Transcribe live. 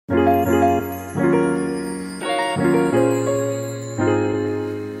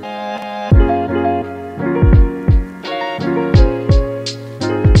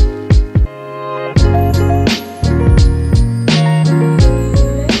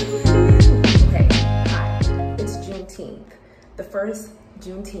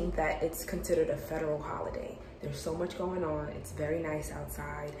Juneteenth that it's considered a federal holiday. There's so much going on. It's very nice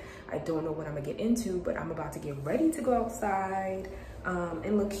outside. I don't know what I'm gonna get into, but I'm about to get ready to go outside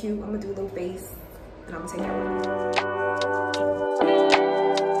and look cute. I'm gonna do a little face and I'm gonna take care of it.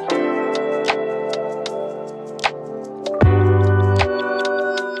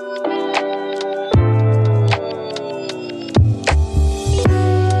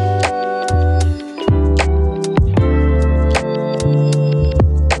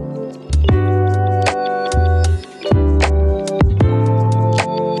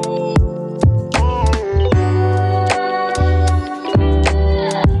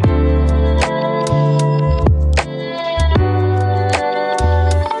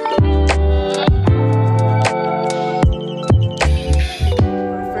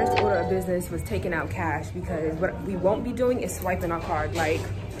 Was taking out cash because what we won't be doing is swiping our card. Like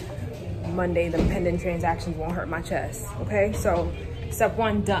Monday, the pending transactions won't hurt my chest. Okay, so step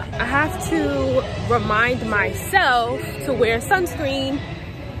one done. I have to remind myself to wear sunscreen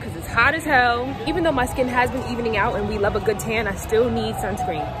because it's hot as hell. Even though my skin has been evening out and we love a good tan, I still need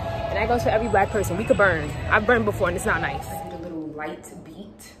sunscreen. And that goes for every black person. We could burn. I've burned before and it's not nice. I did a little light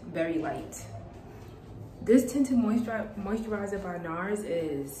beat, very light. This tinted moisturizer by NARS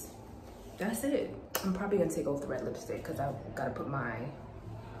is, that's it. I'm probably gonna take off the red lipstick because I gotta put my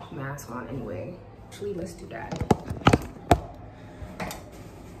mask on anyway. Actually, let's do that.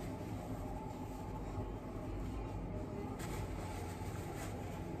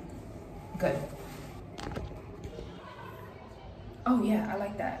 Good. Oh yeah, I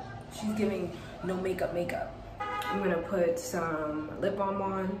like that. She's giving no makeup. I'm gonna put some lip balm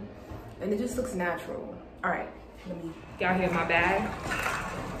on and it just looks natural. All right, let me get out here in my bag.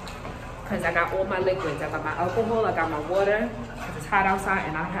 Because I got all my liquids. I got my alcohol, I got my water, because it's hot outside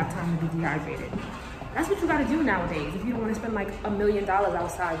and I don't have time to be dehydrated. That's what you gotta do nowadays. If you don't wanna spend like $1 million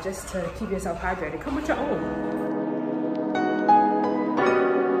outside just to keep yourself hydrated, come with your own.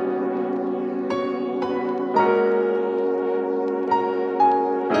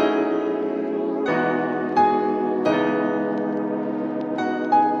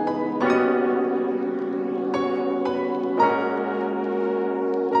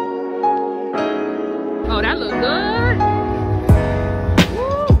 That look good.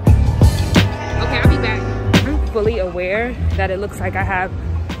 Woo. Okay, I'll be back. I'm fully aware that it looks like I have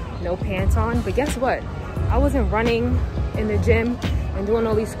no pants on, but guess what? I wasn't running in the gym and doing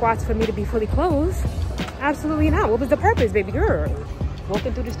all these squats for me to be fully clothed. Absolutely not. What was the purpose, baby girl?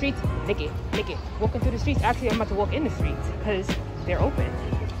 Walking through the streets, naked. Walking through the streets. Actually, I'm about to walk in the streets because they're open.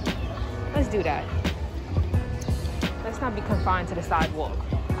 Let's do that. Let's not be confined to the sidewalk.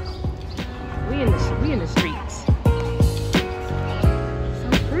 We in the streets. So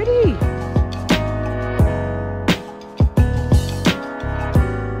pretty.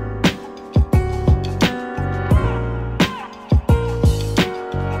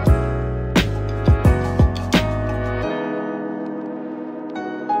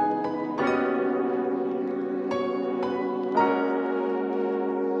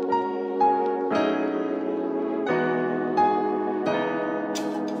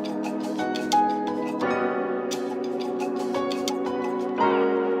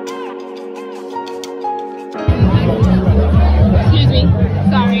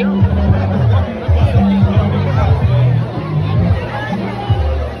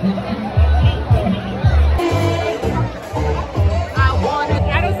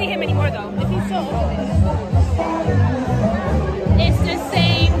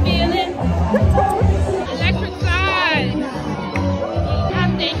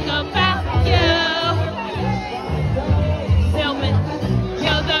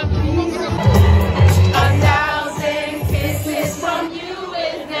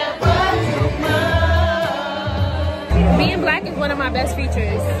 Being black is one of my best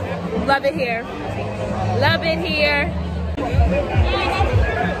features. Love it here. Love it here.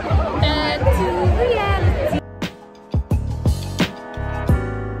 Back to reality.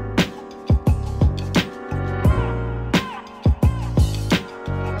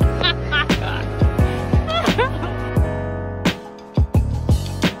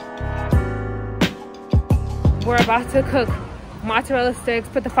 We're about to cook mozzarella sticks,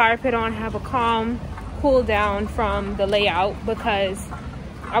 put the fire pit on, have a calm cool down from the layout because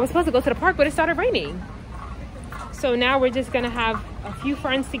I was supposed to go to the park, but it started raining. So now we're just gonna have a few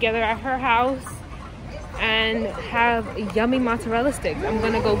friends together at her house and have yummy mozzarella sticks. I'm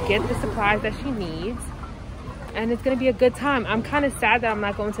gonna go get the supplies that she needs and it's gonna be a good time. I'm kind of sad that I'm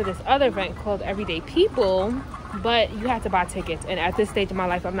not going to this other event called Everyday People, but you have to buy tickets, and at this stage of my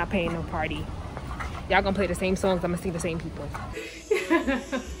life I'm not paying no party. Y'all gonna play the same songs, I'm gonna see the same people. Yeah,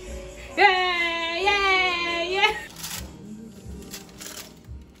 yeah, yeah.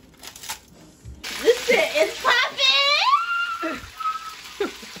 This shit is popping.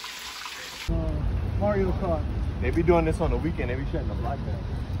 Mario Kart. They be doing this on the weekend. They be shutting the block down.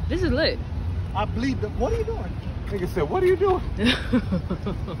 This is lit. I believe that. What are you doing? Nigga said, what are you doing? That's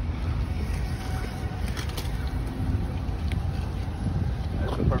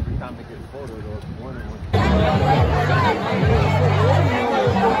the perfect time to get a photo though. If you wanted one.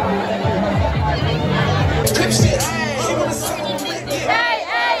 Hey,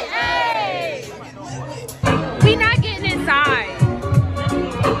 hey, hey! We not getting inside.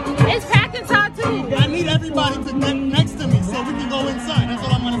 It's packed inside too. I need everybody to get next to me so we can go inside. That's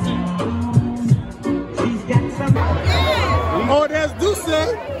all I'm gonna say. Oh, there's Douce.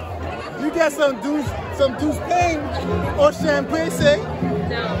 You get some Douce Pain or champagne, say?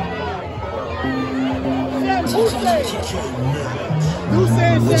 No. Champagne. Douce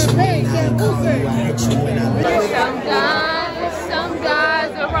and champagne, champagne. Some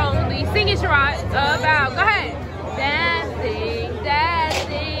guys are only singing Sherrod about. Go ahead. Dancing,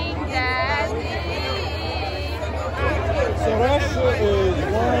 dancing, dancing. So that shit is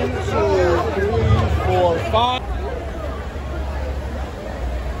 1, 2, 3, 4, 5.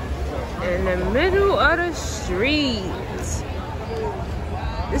 In the middle of the street.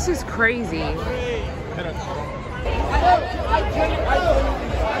 This is crazy.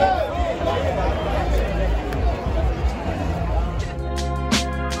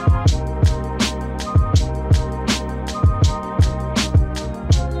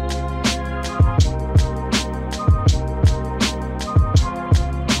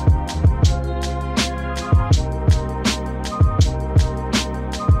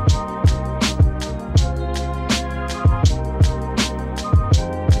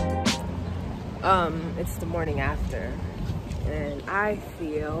 It's the morning after, and I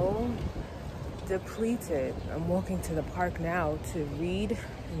feel depleted. I'm walking to the park now to read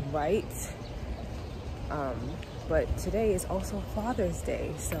and write. But today is also Father's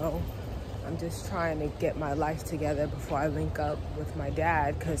Day, so I'm just trying to get my life together before I link up with my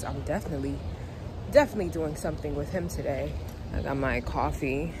dad, because I'm definitely doing something with him today. I got my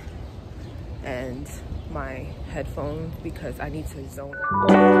coffee and my headphones because I need to zone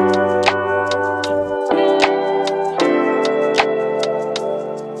out.